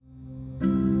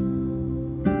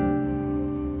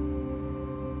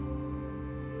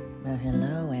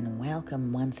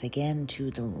welcome once again to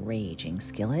the Raging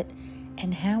Skillet.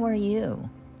 And how are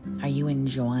you? Are you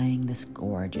enjoying this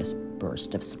gorgeous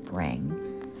burst of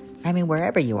spring? I mean,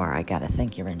 wherever you are, I gotta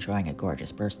think you're enjoying a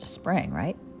gorgeous burst of spring,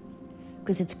 right?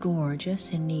 Because it's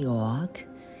gorgeous in New York,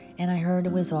 and I heard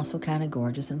it was also kind of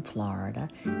gorgeous in Florida,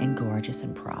 and gorgeous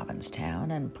in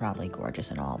Provincetown, and probably gorgeous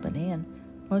in Albany, and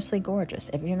mostly gorgeous.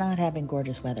 If you're not having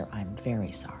gorgeous weather, I'm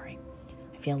very sorry.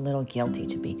 I feel a little guilty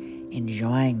to be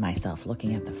enjoying myself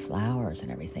looking at the flowers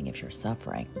and everything if you're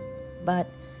suffering. But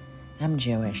I'm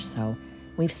Jewish, so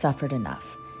we've suffered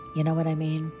enough. You know what I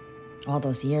mean? All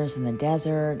those years in the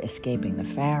desert, escaping the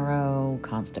Pharaoh,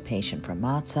 constipation from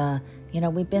matzah. You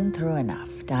know, we've been through enough.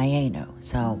 Dayenu.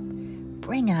 So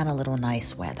bring on a little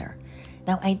nice weather.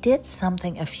 Now, I did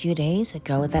something a few days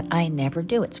ago that I never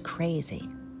do. It's crazy.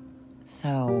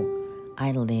 So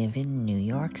I live in New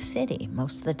York City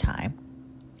most of the time.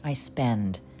 I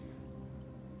spend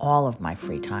all of my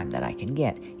free time that I can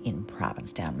get in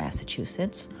Provincetown,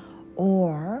 Massachusetts,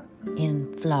 or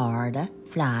in Florida,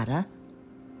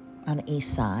 on the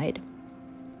east side,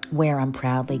 where I'm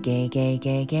proudly gay.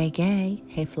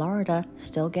 Hey, Florida,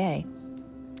 still gay.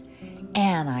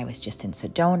 And I was just in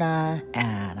Sedona,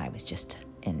 and I was just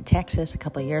in Texas a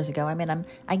couple of years ago. I mean,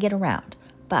 I get around,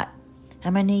 but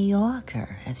I'm a New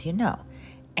Yorker, as you know.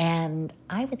 And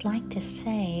I would like to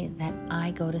say that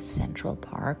I go to Central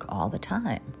Park all the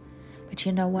time. But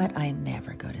you know what? I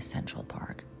never go to Central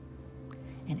Park.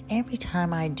 And every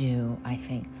time I do, I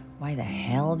think, why the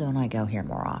hell don't I go here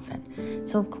more often?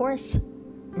 So, of course,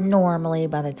 normally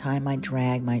by the time I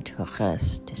drag my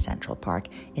tuchus to Central Park,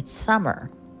 it's summer.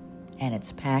 And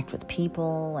it's packed with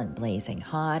people and blazing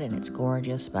hot, and it's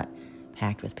gorgeous, but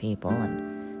packed with people,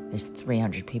 and there's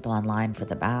 300 people online for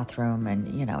the bathroom,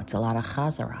 and, you know, it's a lot of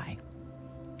chazarai.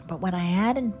 But what I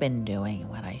hadn't been doing,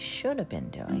 what I should have been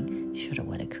doing, shoulda,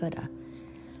 woulda, coulda,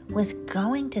 was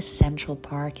going to Central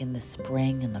Park in the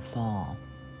spring and the fall.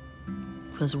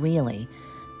 Because really,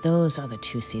 those are the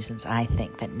two seasons I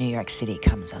think that New York City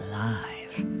comes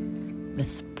alive. The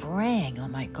spring, oh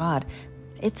my God,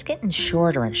 it's getting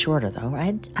shorter and shorter, though.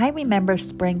 I remember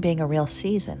spring being a real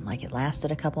season, like it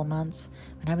lasted a couple months.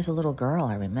 When I was a little girl,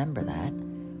 I remember that.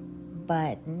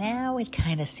 But now it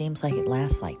kind of seems like it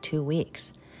lasts like 2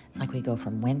 weeks. It's like we go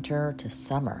from winter to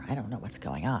summer. I don't know what's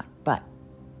going on, but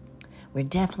we're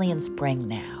definitely in spring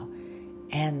now.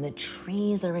 And the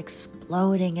trees are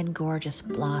exploding in gorgeous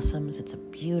blossoms. It's a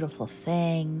beautiful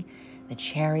thing. The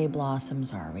cherry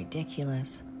blossoms are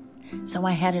ridiculous. So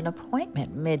I had an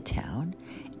appointment midtown,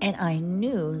 and I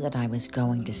knew that I was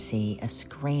going to see a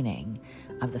screening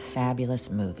of the fabulous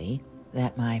movie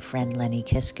that my friend Lenny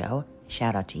Kisco,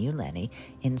 shout out to you, Lenny,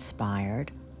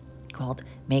 inspired, called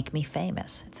Make Me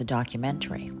Famous. It's a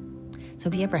documentary. So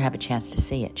if you ever have a chance to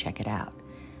see it, check it out.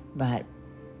 But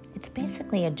it's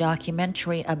basically a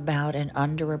documentary about an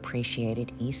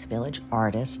underappreciated East Village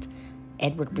artist,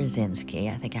 Edward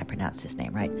Brzezinski, I think I pronounced his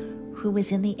name right, who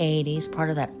was in the 80s, part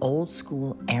of that old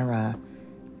school era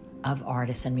of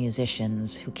artists and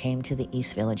musicians who came to the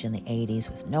East Village in the 80s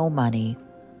with no money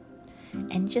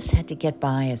and just had to get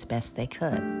by as best they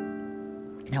could.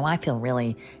 Now, I feel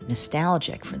really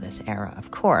nostalgic for this era, of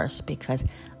course, because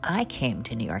I came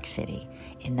to New York City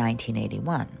in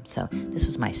 1981, so this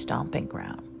was my stomping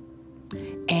ground.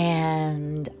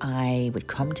 And I would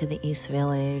come to the East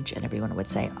Village, and everyone would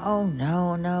say, oh,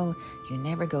 no, you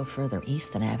never go further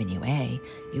east than Avenue A.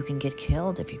 You can get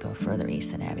killed if you go further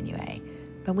east than Avenue A.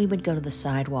 But we would go to the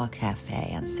Sidewalk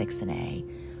Cafe on 6th and A,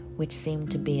 which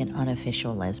seemed to be an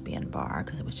unofficial lesbian bar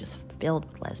because it was just filled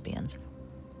with lesbians.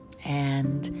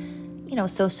 And, you know,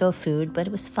 so-so food, but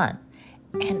it was fun.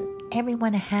 And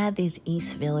everyone had these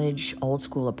East Village old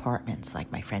school apartments.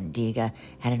 Like my friend Diga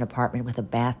had an apartment with a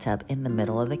bathtub in the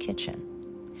middle of the kitchen.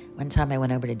 One time I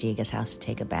went over to Diga's house to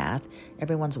take a bath.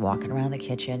 Everyone's walking around the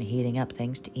kitchen, heating up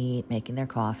things to eat, making their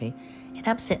coffee. And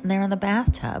I'm sitting there in the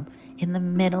bathtub in the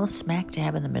middle, smack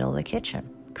dab in the middle of the kitchen.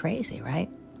 Crazy, right?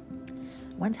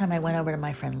 One time I went over to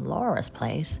my friend Laura's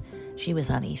place. She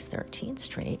was on East 13th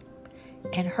Street.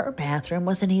 And her bathroom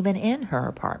wasn't even in her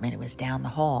apartment. It was down the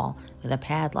hall with a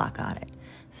padlock on it.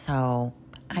 So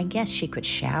I guess she could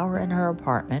shower in her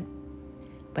apartment,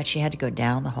 but she had to go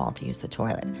down the hall to use the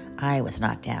toilet. I was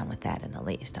not down with that in the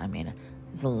least. I mean,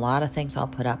 there's a lot of things I'll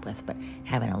put up with, but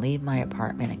having to leave my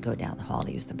apartment and go down the hall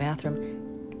to use the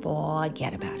bathroom,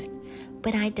 forget about it.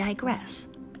 But I digress.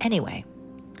 Anyway,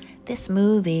 this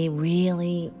movie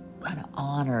really kind of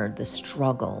honored the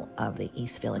struggle of the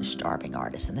East Village starving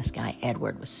artists. And this guy,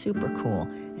 Edward, was super cool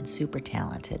and super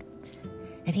talented.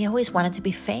 And he always wanted to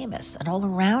be famous. And all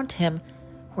around him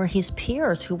were his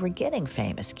peers who were getting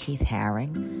famous. Keith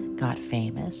Haring got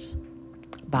famous.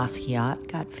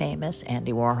 Basquiat got famous.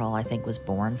 Andy Warhol, I think, was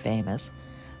born famous.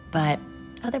 But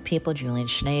other people, Julian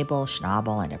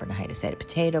Schnabel, I never know how to say it,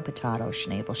 potato,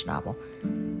 Schnabel.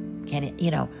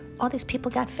 All these people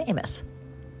got famous.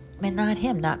 I mean, not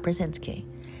him, not Brzezinski.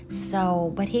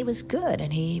 So, but he was good,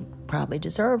 and he probably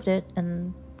deserved it,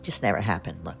 and just never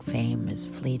happened. Look, fame is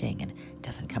fleeting, and it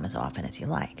doesn't come as often as you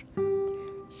like.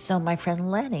 So my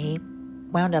friend Lenny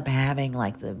wound up having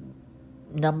like the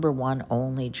number one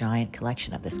only giant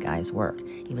collection of this guy's work.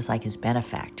 He was like his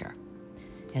benefactor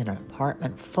in an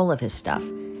apartment full of his stuff.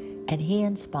 And he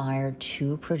inspired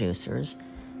two producers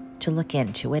to look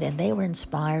into it, and they were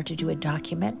inspired to do a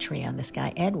documentary on this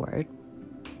guy, Edward,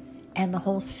 and the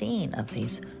whole scene of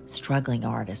these struggling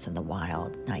artists in the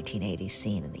wild 1980s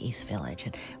scene in the East Village.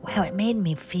 And wow, it made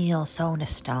me feel so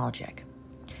nostalgic.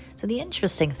 So the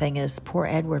interesting thing is poor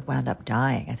Edward wound up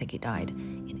dying. I think he died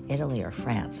in Italy or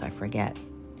France, I forget,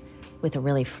 with a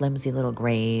really flimsy little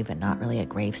grave, and not really a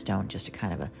gravestone, just a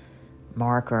kind of a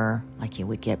marker like you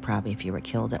would get probably if you were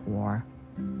killed at war.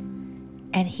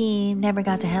 And he never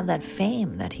got to have that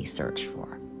fame that he searched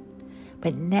for.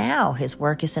 But now his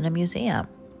work is in a museum.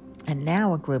 And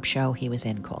now a group show he was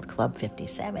in called Club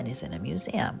 57 is in a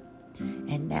museum.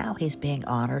 And now he's being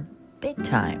honored big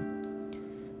time.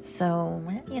 So,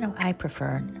 I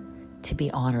prefer to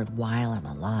be honored while I'm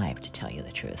alive, to tell you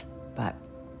the truth. But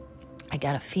I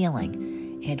got a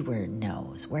feeling Edward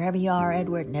knows. Wherever you are,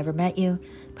 Edward, never met you,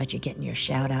 but you're getting your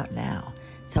shout out now.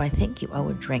 So I think you owe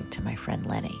a drink to my friend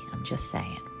Lenny. I'm just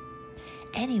saying.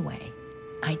 Anyway,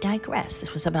 I digress.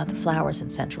 This was about the flowers in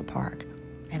Central Park.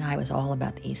 And I was all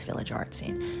about the East Village art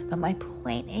scene. But my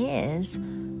point is,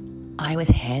 I was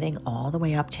heading all the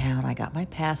way uptown. I got my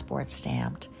passport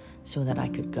stamped so that I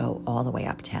could go all the way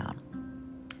uptown,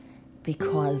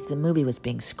 because the movie was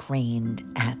being screened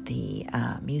at the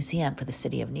Museum for the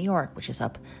City of New York, which is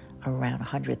up around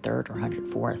 103rd or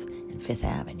 104th and 5th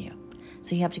Avenue.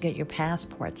 So you have to get your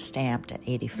passport stamped at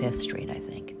 85th Street, I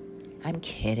think. I'm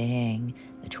kidding.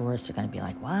 The tourists are going to be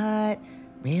like, what?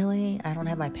 Really? I don't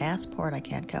have my passport. I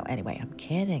can't go. Anyway, I'm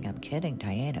kidding,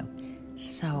 Diana.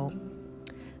 So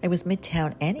it was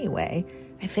Midtown anyway.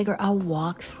 I figure I'll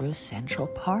walk through Central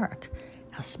Park.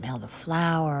 I'll smell the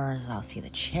flowers. I'll see the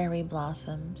cherry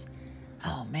blossoms.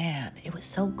 Oh, man, it was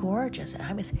so gorgeous. And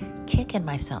I was kicking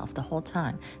myself the whole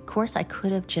time. Of course, I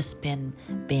could have just been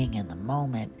being in the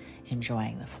moment,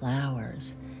 enjoying the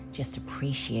flowers, just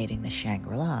appreciating the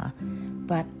Shangri-La.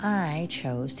 But I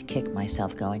chose to kick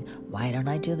myself going, why don't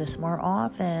I do this more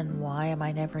often? Why am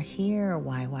I never here?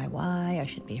 Why? I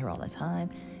should be here all the time.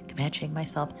 Kvetching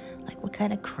myself. Like, what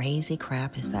kind of crazy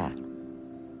crap is that?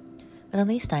 But at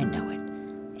least I know it.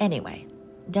 Anyway,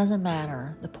 doesn't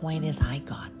matter. The point is I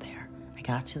got there. I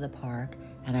got to the park,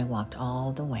 and I walked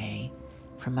all the way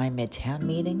from my Midtown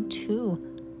meeting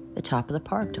to the top of the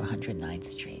park to 109th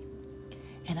Street.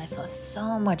 And I saw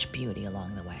so much beauty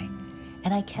along the way.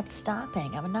 And I kept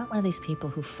stopping. I'm not one of these people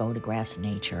who photographs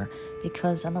nature,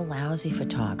 because I'm a lousy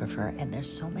photographer, and there's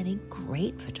so many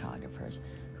great photographers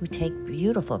who take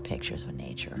beautiful pictures of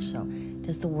nature. So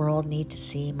does the world need to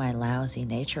see my lousy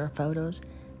nature photos?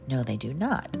 No, they do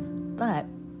not. But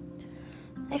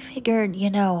I figured,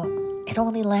 it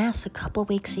only lasts a couple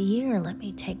weeks a year. Let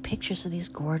me take pictures of these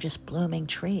gorgeous blooming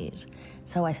trees.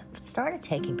 So I started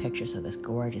taking pictures of this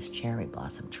gorgeous cherry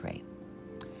blossom tree.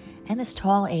 And this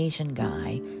tall Asian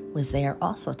guy was there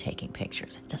also taking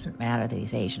pictures. It doesn't matter that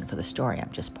he's Asian for the story.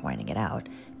 I'm just pointing it out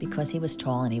because he was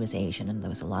tall and he was Asian, and there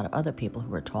was a lot of other people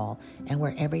who were tall and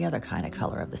were every other kind of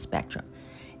color of the spectrum.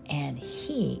 And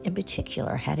he, in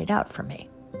particular, had it out for me.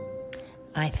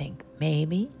 I think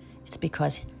maybe it's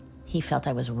because he felt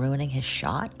I was ruining his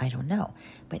shot. I don't know.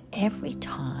 But every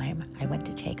time I went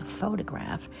to take a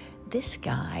photograph, this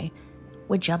guy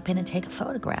would jump in and take a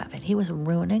photograph, and he was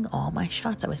ruining all my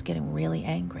shots. I was getting really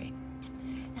angry.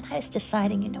 And I was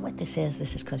deciding, you know what this is?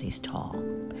 This is because he's tall.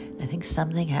 I think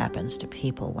something happens to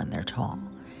people when they're tall,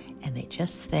 and they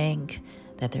just think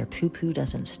that their poo-poo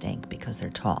doesn't stink because they're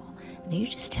tall. And you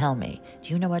just tell me,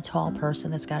 do you know a tall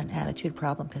person that's got an attitude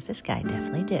problem? Because this guy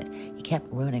definitely did. He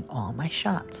kept ruining all my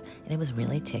shots, and it was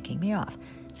really ticking me off.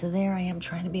 So there I am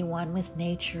trying to be one with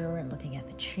nature and looking at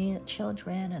the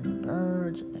children and the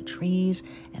birds and the trees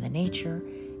and the nature.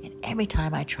 And every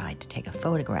time I tried to take a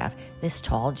photograph, this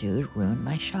tall dude ruined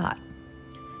my shot.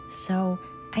 So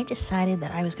I decided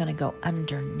that I was going to go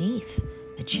underneath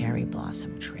the cherry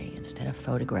blossom tree instead of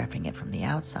photographing it from the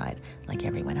outside like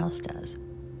everyone else does.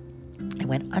 I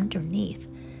went underneath,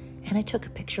 and I took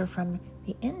a picture from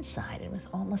the inside. It was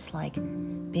almost like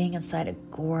being inside a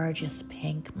gorgeous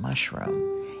pink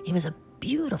mushroom. It was a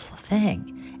beautiful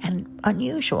thing and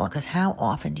unusual, because how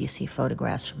often do you see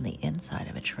photographs from the inside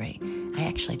of a tree? I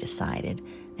actually decided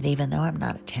that even though I'm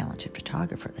not a talented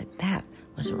photographer, that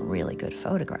was a really good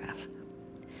photograph.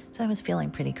 So I was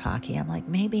feeling pretty cocky. I'm like,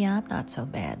 maybe I'm not so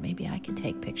bad. Maybe I can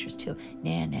take pictures too.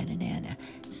 Nah.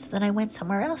 So then I went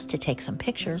somewhere else to take some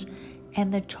pictures,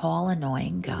 and the tall,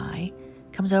 annoying guy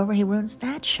comes over. He ruins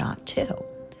that shot too,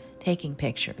 taking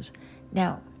pictures.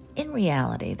 Now, in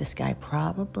reality, this guy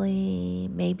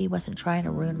maybe wasn't trying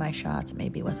to ruin my shots.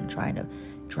 Maybe wasn't trying to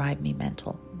drive me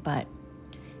mental, but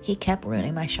he kept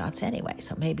ruining my shots anyway.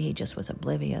 So maybe he just was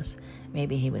oblivious.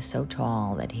 Maybe he was so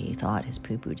tall that he thought his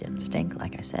poo-poo didn't stink,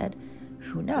 like I said.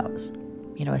 Who knows?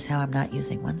 You notice how I'm not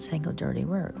using one single dirty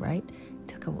word, right? It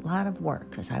took a lot of work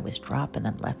because I was dropping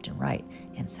them left and right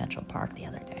in Central Park the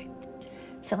other day.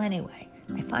 So anyway,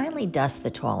 I finally dust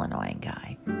the tall, annoying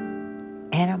guy.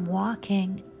 And I'm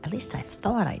walking, at least I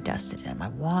thought I dusted him.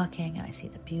 I'm walking and I see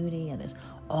the beauty, and there's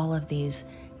all of these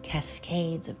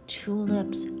cascades of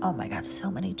tulips. Oh my God, so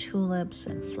many tulips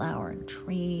and flowering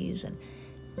trees and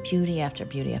beauty after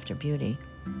beauty after beauty.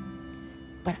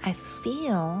 But I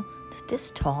feel that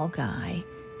this tall guy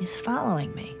is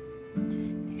following me.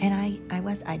 And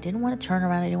I didn't want to turn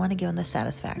around. I didn't want to give him the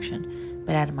satisfaction.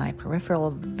 But out of my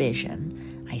peripheral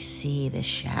vision, I see this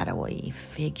shadowy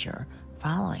figure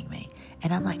following me.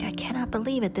 And I'm like, I cannot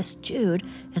believe it. This dude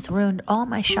has ruined all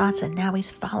my shots, and now he's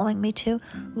following me too.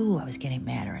 Ooh, I was getting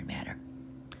madder and madder.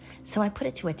 So I put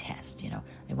it to a test.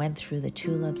 I went through the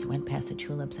tulips, went past the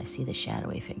tulips. I see the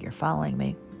shadowy figure following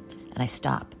me, and I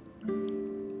stop.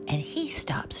 And he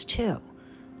stops too.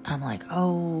 I'm like,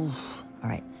 oh, all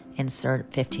right.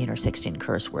 Insert 15 or 16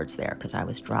 curse words there, because I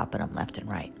was dropping them left and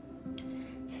right.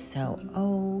 So,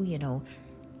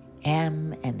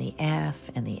 M and the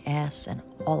F and the S and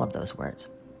all of those words.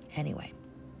 Anyway,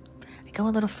 I go a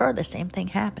little further, same thing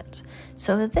happens.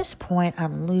 So at this point,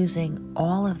 I'm losing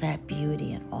all of that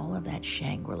beauty and all of that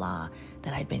Shangri-La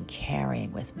that I'd been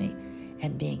carrying with me,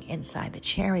 and being inside the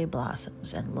cherry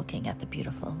blossoms and looking at the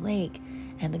beautiful lake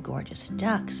and the gorgeous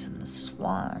ducks and the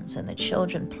swans and the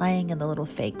children playing in the little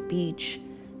fake beach.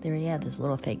 There's a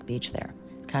little fake beach there.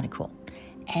 It's kind of cool.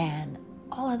 And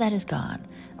all of that is gone.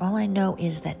 All I know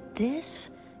is that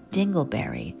this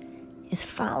dingleberry is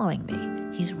following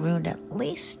me. He's ruined at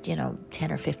least,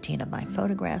 10 or 15 of my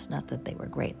photographs. Not that they were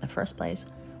great in the first place,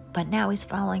 but now he's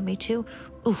following me too.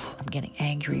 Oof, I'm getting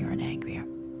angrier and angrier.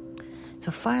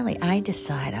 So finally, I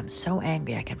decide I'm so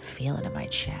angry I can feel it in my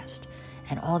chest.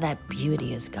 And all that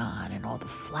beauty is gone, and all the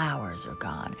flowers are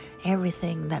gone.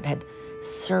 Everything that had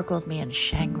circled me in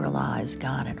Shangri-La is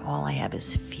gone, and all I have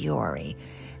is fury.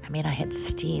 I had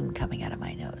steam coming out of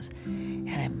my nose. And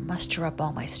I muster up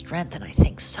all my strength, and I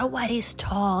think, so what? He's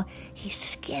tall, he's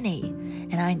skinny,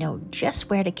 and I know just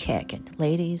where to kick. And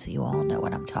ladies, you all know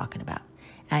what I'm talking about.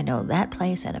 I know that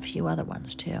place and a few other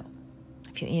ones too.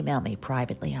 If you email me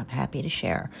privately, I'm happy to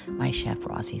share my Chef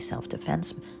Rossi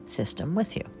self-defense system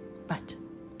with you. But,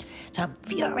 so I'm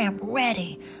fury, I'm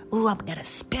ready. Ooh, I'm going to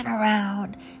spin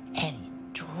around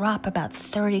and drop about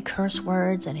 30 curse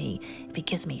words, and if he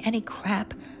gives me any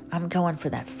crap, I'm going for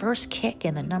that first kick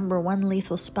in the number 1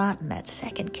 lethal spot and that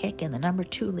second kick in the number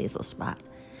 2 lethal spot.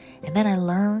 And then I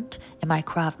learned in my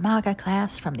Krav Maga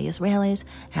class from the Israelis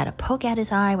how to poke at his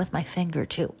eye with my finger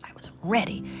too. I was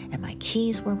ready, and my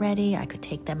keys were ready. I could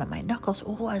take them in my knuckles.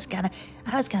 Ooh, I was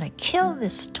gonna kill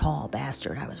this tall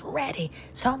bastard. I was ready.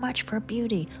 So much for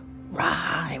beauty.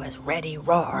 Rah, I was ready,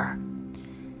 roar.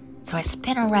 So I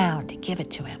spin around to give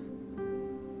it to him,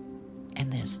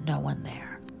 and there's no one there.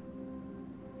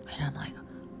 And I'm like,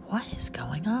 what is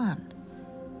going on?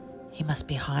 He must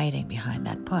be hiding behind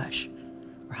that bush,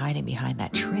 or hiding behind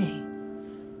that tree.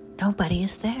 Nobody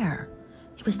is there.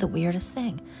 It was the weirdest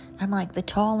thing. I'm like, the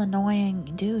tall,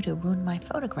 annoying dude who ruined my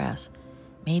photographs.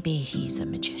 Maybe he's a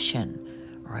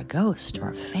magician, or a ghost, or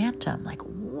a phantom. Like,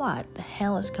 what the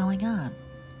hell is going on?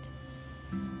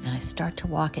 And I start to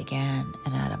walk again,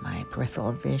 and out of my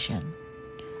peripheral vision,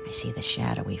 I see the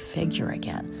shadowy figure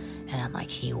again. And I'm like,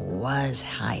 he was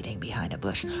hiding behind a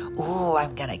bush. Ooh,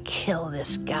 I'm gonna kill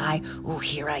this guy. Ooh,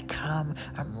 here I come.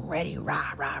 I'm ready.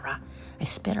 Rah, rah, rah. I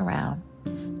spin around.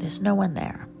 There's no one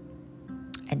there.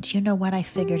 And do you know what I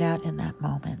figured out in that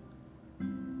moment?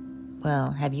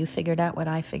 Well, have you figured out what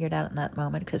I figured out in that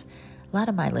moment? Because a lot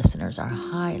of my listeners are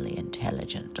highly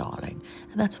intelligent, darling.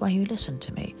 And that's why you listen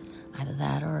to me. Either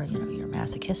that or, you're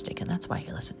masochistic, and that's why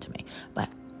you listen to me. But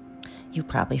you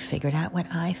probably figured out what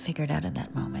I figured out in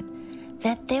that moment.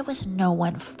 That there was no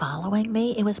one following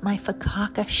me. It was my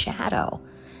fakaka shadow.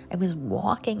 I was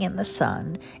walking in the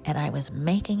sun and I was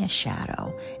making a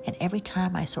shadow. And every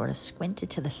time I sort of squinted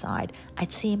to the side,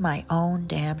 I'd see my own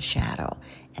damn shadow.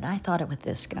 And I thought it was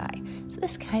this guy. So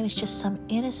this guy was just some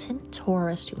innocent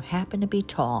tourist who happened to be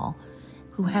tall,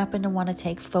 who happened to want to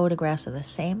take photographs of the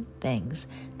same things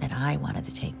that I wanted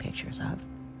to take pictures of.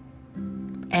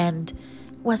 And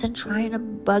wasn't trying to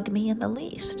bug me in the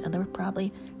least. And there were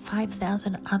probably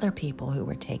 5,000 other people who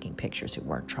were taking pictures who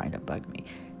weren't trying to bug me.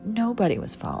 Nobody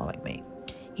was following me.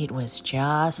 It was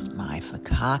just my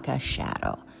fakaka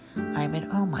shadow. I mean,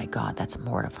 oh my God, that's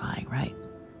mortifying, right?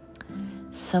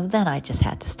 So then I just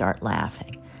had to start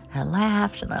laughing. I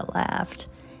laughed and I laughed.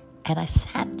 And I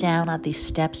sat down on these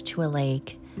steps to a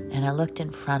lake, and I looked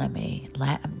in front of me,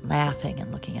 laughing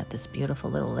and looking at this beautiful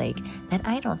little lake that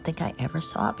I don't think I ever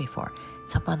saw before.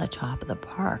 It's up on the top of the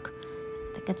park.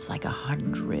 I think it's like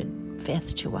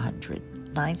 105th to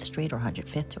 109th Street or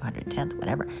 105th to 110th,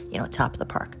 whatever, top of the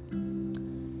park.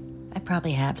 I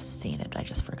probably have seen it, I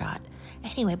just forgot.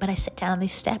 Anyway, but I sit down on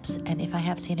these steps, and if I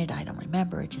have seen it, I don't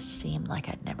remember. It just seemed like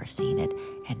I'd never seen it,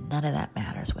 and none of that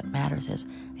matters. What matters is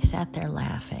I sat there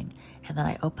laughing, and then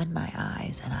I opened my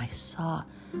eyes, and I saw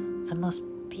the most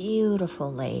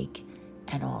beautiful lake,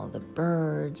 and all the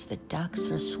birds, the ducks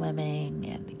are swimming,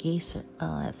 and the geese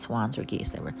are, swans or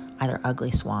geese. They were either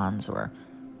ugly swans or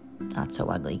not so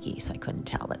ugly geese. I couldn't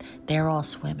tell, but they're all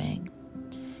swimming,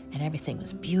 and everything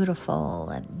was beautiful,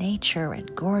 and nature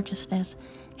and gorgeousness.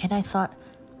 And I thought,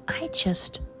 I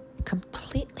just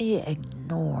completely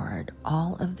ignored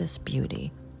all of this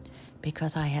beauty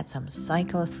because I had some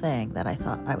psycho thing that I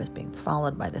thought I was being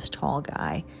followed by this tall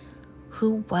guy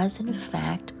who was, in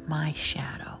fact, my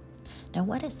shadow. Now,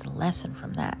 what is the lesson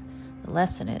from that? The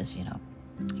lesson is, you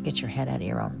get your head out of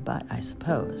your own butt, I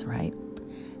suppose, right?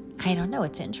 I don't know.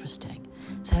 It's interesting.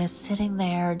 So I was sitting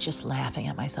there just laughing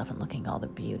at myself and looking at all the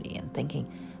beauty and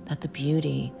thinking that the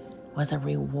beauty was a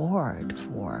reward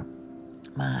for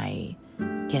my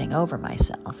getting over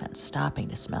myself and stopping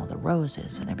to smell the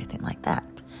roses and everything like that.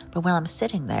 But while I'm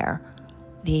sitting there,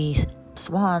 the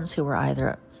swans, who were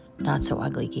either not so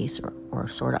ugly geese or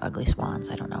sort of ugly swans,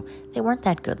 I don't know, they weren't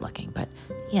that good looking, but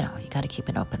you got to keep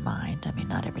an open mind. I mean,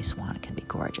 not every swan can be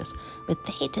gorgeous, but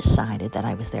they decided that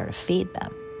I was there to feed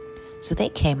them. So they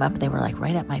came up, they were like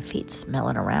right at my feet,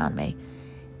 smelling around me.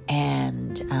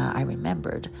 And I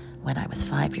remembered when I was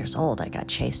 5 years old, I got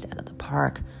chased out of the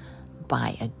park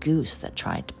by a goose that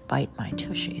tried to bite my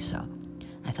tushy. So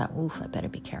I thought, oof, I better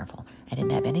be careful. I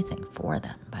didn't have anything for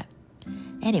them. But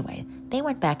anyway, they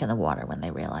went back in the water when they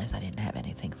realized I didn't have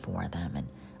anything for them, and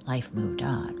life moved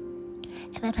on.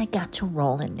 And then I got to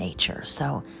roll in nature.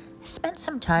 So I spent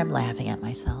some time laughing at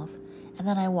myself. And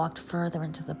then I walked further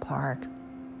into the park,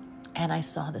 and I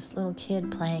saw this little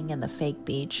kid playing in the fake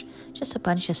beach, just a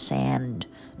bunch of sand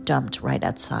dumped right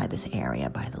outside this area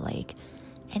by the lake.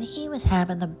 And he was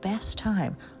having the best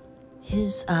time.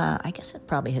 His, I guess it's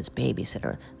probably his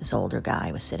babysitter, this older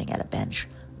guy, was sitting at a bench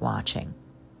watching.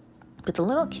 But the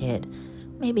little kid,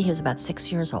 maybe he was about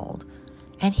 6 years old,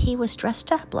 and he was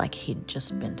dressed up like he'd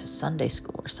just been to Sunday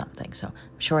school or something. So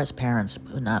I'm sure his parents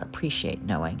would not appreciate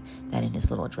knowing that in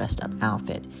his little dressed up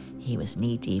outfit, he was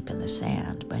knee-deep in the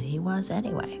sand, but he was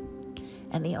anyway.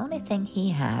 And the only thing he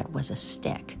had was a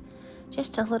stick.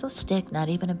 Just a little stick, not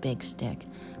even a big stick.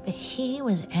 But he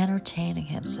was entertaining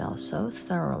himself so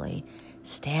thoroughly,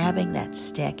 stabbing that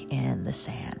stick in the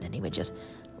sand. And he would just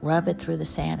rub it through the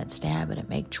sand and stab it and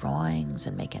make drawings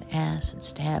and make an S and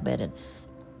stab it and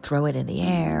throw it in the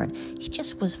air. And he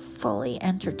just was fully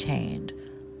entertained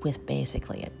with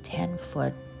basically a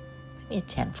 10-foot, maybe a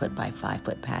 10-foot by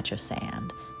 5-foot patch of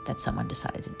sand that someone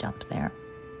decided to dump there.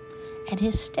 And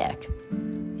his stick.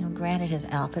 Granted, his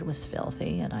outfit was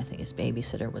filthy, and I think his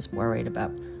babysitter was worried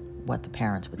about what the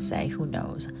parents would say. Who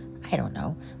knows? I don't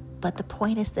know. But the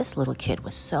point is, this little kid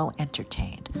was so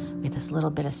entertained with this little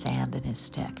bit of sand in his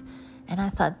stick. And I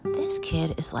thought, this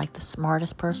kid is like the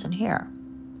smartest person here.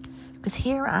 Because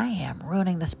here I am,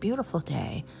 ruining this beautiful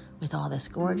day with all this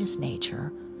gorgeous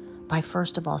nature by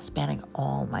first of all spending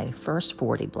all my first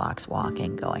 40 blocks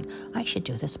walking, going, I should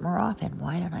do this more often.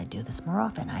 Why don't I do this more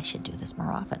often? I should do this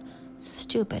more often.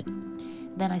 Stupid.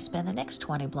 Then I spend the next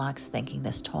 20 blocks thinking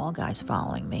this tall guy's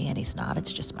following me, and he's not.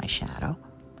 It's just my shadow.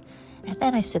 And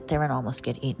then I sit there and almost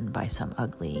get eaten by some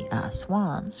ugly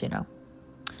swans,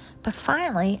 But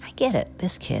finally, I get it.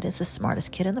 This kid is the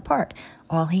smartest kid in the park.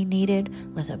 All he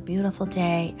needed was a beautiful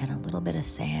day and a little bit of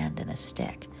sand and a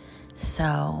stick.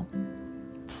 So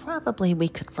probably we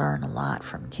could learn a lot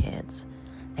from kids.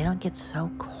 They don't get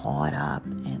so caught up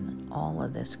in all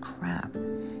of this crap,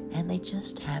 and they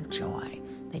just have joy.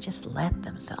 They just let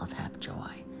themselves have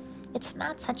joy. it's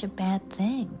not such a bad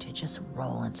thing to just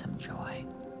roll in some joy.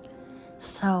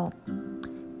 So,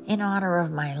 in honor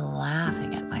of my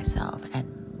laughing at myself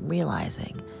and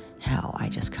realizing how I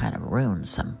just kind of ruined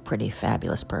some pretty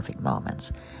fabulous, perfect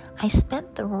moments, I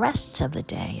spent the rest of the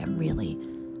day really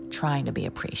trying to be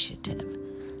appreciative.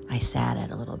 I sat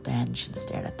at a little bench and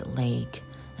stared at the lake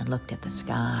and looked at the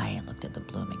sky and looked at the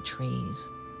blooming trees.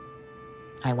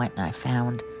 I went and I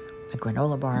found a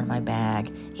granola bar in my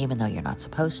bag, even though you're not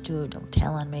supposed to, don't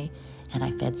tell on me, and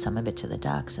I fed some of it to the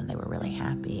ducks, and they were really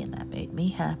happy, and that made me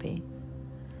happy.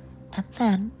 And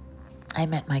then I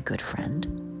met my good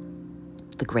friend,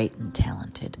 the great and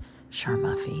talented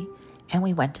Sharmuffy, and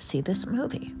we went to see this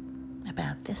movie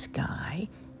about this guy,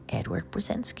 Edward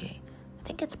Brzezinski. I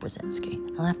think it's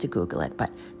Brzezinski. I'll have to Google it,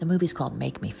 but the movie's called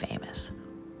Make Me Famous.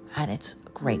 And it's a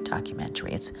great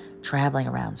documentary. It's traveling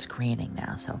around screening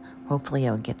now, so hopefully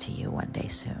it'll get to you one day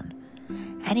soon.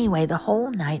 Anyway, the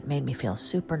whole night made me feel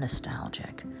super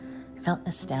nostalgic. I felt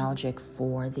nostalgic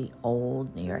for the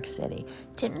old New York City.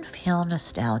 Didn't feel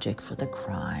nostalgic for the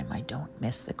crime. I don't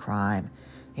miss the crime.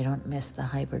 I don't miss the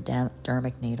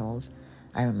hypodermic needles.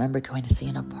 I remember going to see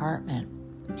an apartment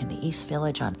in the East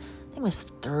Village on, I think it was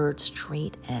 3rd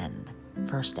Street and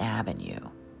 1st Avenue.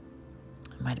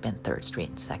 It might have been 3rd Street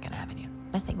and 2nd Avenue.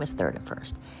 I think it was 3rd and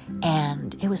 1st.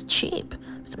 And it was cheap.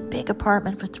 It was a big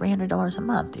apartment for $300 a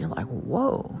month. You're like,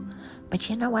 whoa. But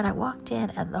you know what? I walked in,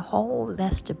 and the whole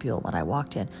vestibule when I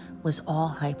walked in was all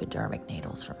hypodermic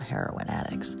needles from heroin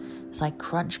addicts. It's like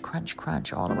crunch, crunch,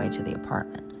 crunch all the way to the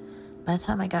apartment. By the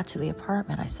time I got to the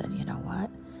apartment, I said, you know what?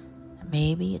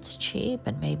 Maybe it's cheap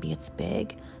and maybe it's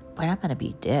big, but I'm going to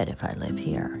be dead if I live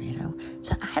here, you know?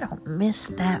 So I don't miss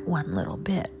that one little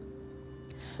bit.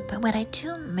 But what I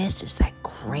do miss is that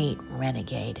great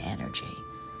renegade energy.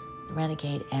 The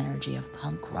renegade energy of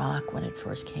punk rock when it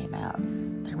first came out.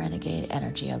 The renegade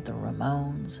energy of the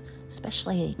Ramones,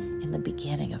 especially in the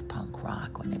beginning of punk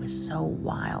rock when it was so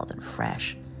wild and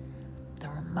fresh. The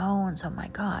Ramones, oh my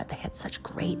God, they had such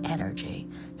great energy.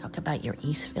 Talk about your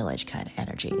East Village kind of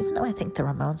energy. Even though I think the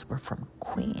Ramones were from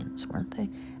Queens, weren't they?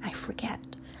 I forget.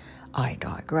 I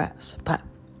digress. But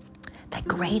that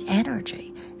great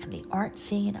energy and the art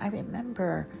scene. I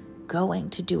remember going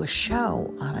to do a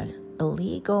show on an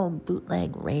illegal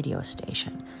bootleg radio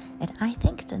station, and I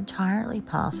think it's entirely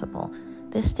possible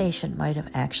this station might have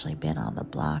actually been on the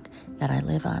block that I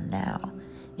live on now.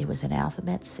 It was in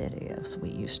Alphabet City, as we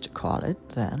used to call it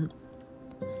then,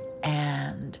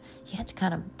 and you had to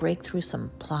kind of break through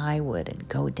some plywood and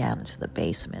go down into the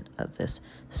basement of this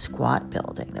squat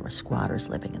building. There were squatters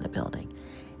living in the building.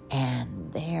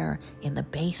 And there in the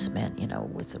basement, you know,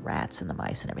 with the rats and the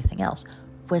mice and everything else,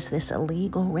 was this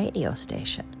illegal radio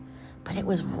station. But it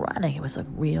was running. It was a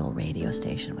real radio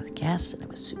station with guests, and it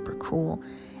was super cool.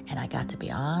 And I got to be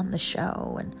on the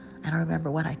show, and I don't remember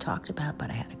what I talked about, but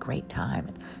I had a great time.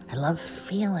 And I love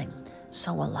feeling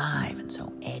so alive and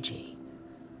so edgy.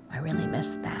 I really miss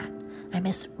that. I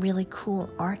miss really cool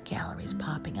art galleries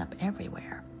popping up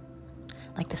everywhere.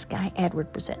 Like this guy,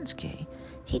 Edward Brzezinski,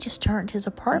 he just turned his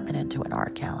apartment into an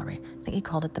art gallery. I think he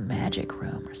called it the Magic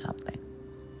Room or something.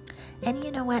 And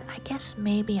you know what? I guess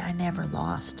maybe I never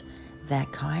lost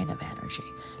that kind of energy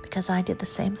because I did the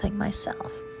same thing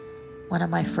myself. One of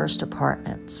my first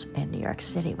apartments in New York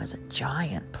City was a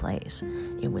giant place.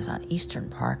 It was on Eastern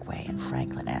Parkway and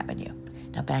Franklin Avenue.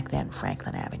 Now, back then,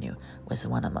 Franklin Avenue was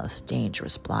one of the most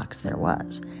dangerous blocks there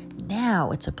was.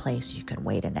 Now, it's a place you can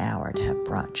wait an hour to have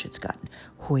brunch. It's gotten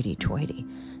hoity-toity.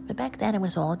 But back then, it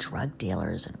was all drug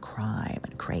dealers and crime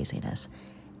and craziness.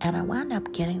 And I wound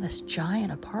up getting this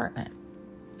giant apartment.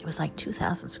 It was like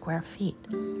 2,000 square feet.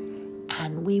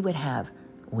 And we would have,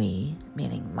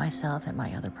 meaning myself and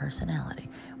my other personality,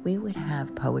 we would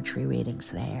have poetry readings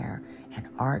there and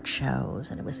art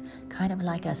shows. And it was kind of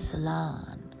like a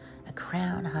salon, a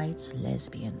Crown Heights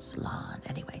lesbian salon.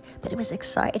 Anyway, but it was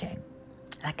exciting.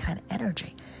 That kind of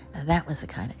energy. And that was the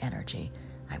kind of energy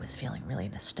I was feeling really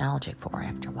nostalgic for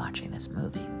after watching this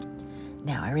movie.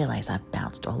 Now, I realize I've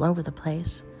bounced all over the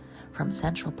place, from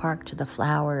Central Park to the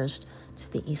flowers,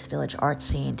 to the East Village art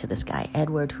scene, to this guy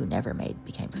Edward, who never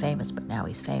became famous, but now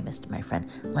he's famous, to my friend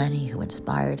Lenny, who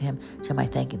inspired him, to my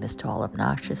thinking this tall,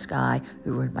 obnoxious guy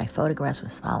who ruined my photographs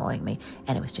was following me,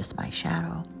 and it was just my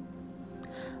shadow.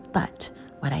 But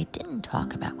what I didn't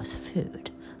talk about was food.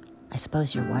 I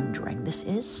suppose you're wondering, this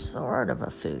is sort of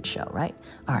a food show, right?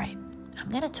 All right. I'm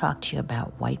going to talk to you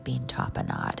about white bean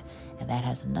tapenade, and that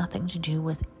has nothing to do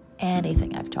with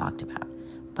anything I've talked about.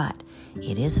 But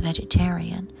it is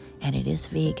vegetarian, and it is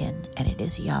vegan, and it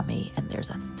is yummy, and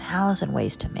there's 1,000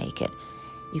 ways to make it.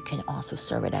 You can also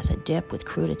serve it as a dip with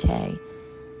crudité.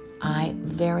 I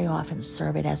very often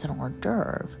serve it as an hors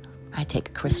d'oeuvre. I take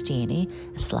a crostini,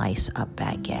 a slice of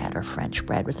baguette or French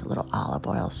bread with a little olive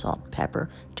oil, salt, and pepper,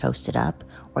 toast it up,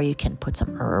 or you can put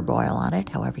some herb oil on it,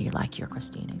 however you like your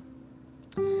crostini.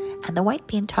 And the white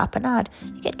bean tapenade,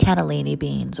 you get cannellini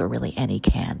beans or really any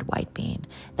canned white bean.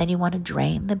 Then you want to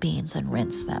drain the beans and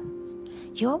rinse them.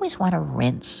 You always want to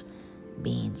rinse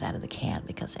beans out of the can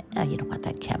because you don't want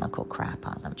that chemical crap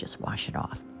on them. Just wash it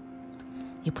off.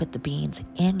 You put the beans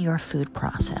in your food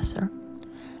processor.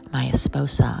 My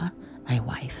esposa, my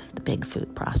wife, the big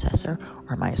food processor,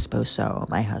 or my esposo,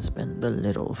 my husband, the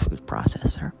little food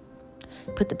processor.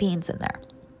 Put the beans in there.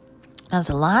 Now, there's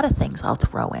a lot of things I'll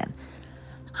throw in.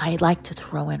 I like to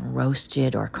throw in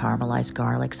roasted or caramelized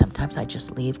garlic. Sometimes I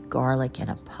just leave garlic in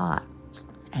a pot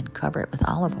and cover it with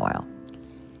olive oil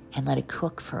and let it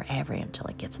cook forever until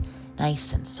it gets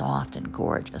nice and soft and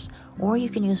gorgeous. Or you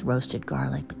can use roasted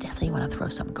garlic, but definitely want to throw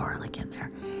some garlic in there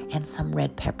and some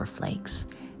red pepper flakes.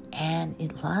 And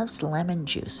it loves lemon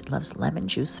juice. It loves lemon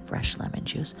juice, fresh lemon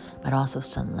juice, but also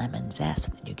some lemon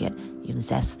zest that you get. You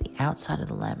zest the outside of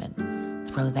the lemon,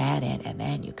 throw that in, and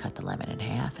then you cut the lemon in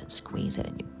half and squeeze it,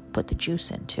 and you put the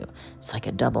juice in too. It's like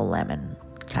a double lemon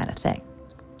kind of thing.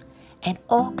 And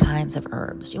all kinds of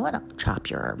herbs. You want to chop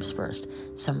your herbs first.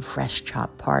 Some fresh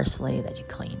chopped parsley that you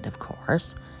cleaned, of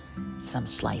course. Some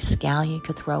sliced scallion you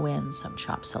could throw in. Some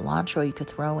chopped cilantro you could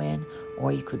throw in.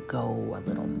 Or you could go a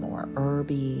little more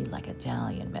herby, like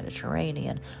Italian,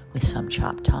 Mediterranean, with some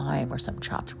chopped thyme or some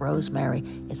chopped rosemary.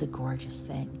 Is a gorgeous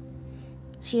thing.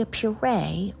 So you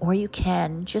puree, or you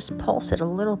can just pulse it a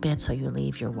little bit so you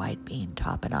leave your white bean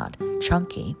tapenade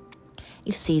chunky.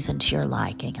 You season to your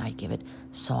liking. I give it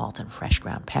salt and fresh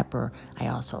ground pepper. I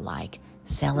also like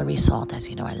celery salt. As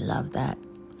you know, I love that.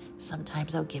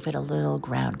 Sometimes I'll give it a little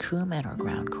ground cumin or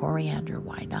ground coriander.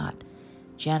 Why not?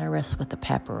 Generous with the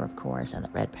pepper, of course, and the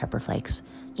red pepper flakes.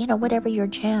 Whatever your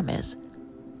jam is.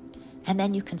 And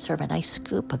then you can serve a nice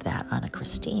scoop of that on a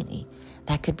crostini.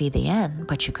 That could be the end,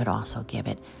 but you could also give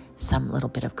it some little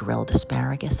bit of grilled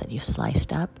asparagus that you've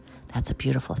sliced up. That's a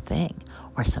beautiful thing.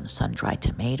 Or some sun-dried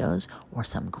tomatoes or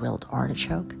some grilled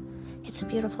artichoke. It's a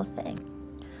beautiful thing.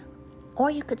 Or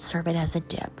you could serve it as a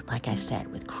dip, like I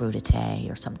said, with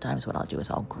crudité, or sometimes what I'll do is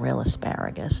I'll grill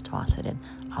asparagus, toss it in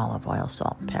olive oil,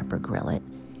 salt, and pepper, grill it,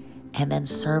 and then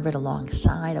serve it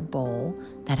alongside a bowl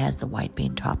that has the white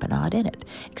bean tapenade in it.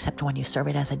 Except when you serve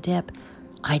it as a dip,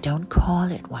 I don't call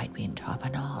it white bean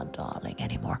tapenade, darling,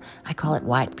 anymore. I call it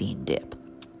white bean dip.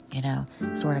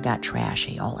 Sort of got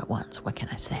trashy all at once. What can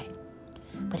I say?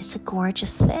 But it's a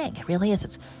gorgeous thing. It really is.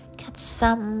 It's got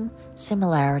some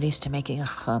similarities to making a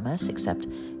hummus, except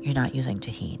you're not using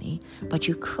tahini. But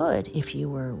you could, if you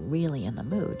were really in the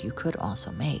mood, you could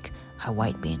also make a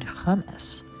white bean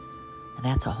hummus. And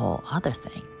that's a whole other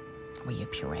thing, where you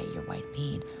puree your white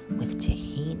bean with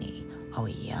tahini. Oh,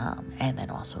 yum. And then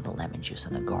also the lemon juice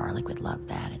and the garlic. Would love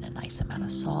that. And a nice amount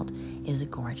of salt is a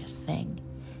gorgeous thing.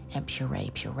 And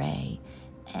puree.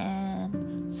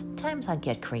 And sometimes I'd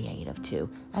get creative too.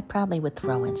 I probably would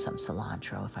throw in some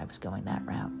cilantro if I was going that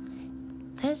route.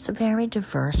 It's a very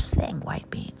diverse thing, white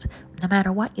beans. No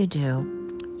matter what you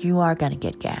do, you are going to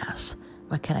get gas.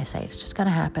 What can I say? It's just going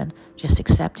to happen. Just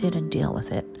accept it and deal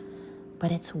with it.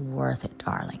 But it's worth it,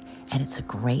 darling. And it's a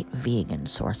great vegan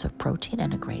source of protein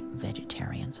and a great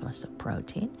vegetarian source of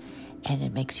protein. And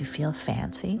it makes you feel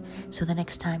fancy. So the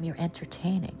next time you're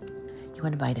entertaining, you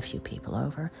invite a few people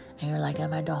over, and you're like, oh,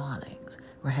 my darlings,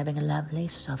 we're having a lovely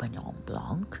Sauvignon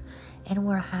Blanc, and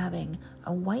we're having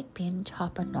a white bean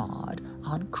tapenade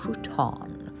en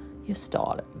crouton, you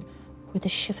darling, with a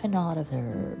chiffonade of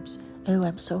herbs. Oh,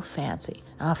 I'm so fancy.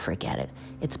 Oh, forget it.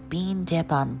 It's bean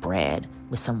dip on bread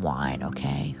with some wine,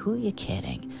 okay? Who are you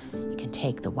kidding? You can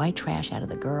take the white trash out of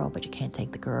the girl, but you can't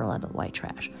take the girl out of the white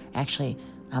trash. Actually,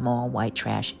 I'm all white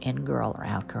trash, in girl or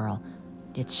out girl.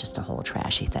 It's just a whole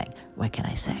trashy thing. What can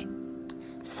I say?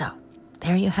 So,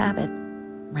 there you have it.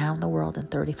 Round the world in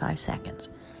 35 seconds.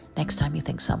 Next time you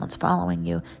think someone's following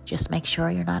you, just make sure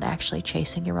you're not actually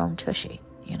chasing your own tushy.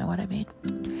 You know what I mean?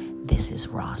 This is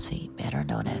Rossi, better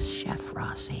known as Chef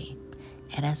Rossi.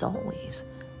 And as always,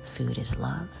 food is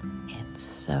love, and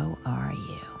so are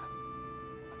you.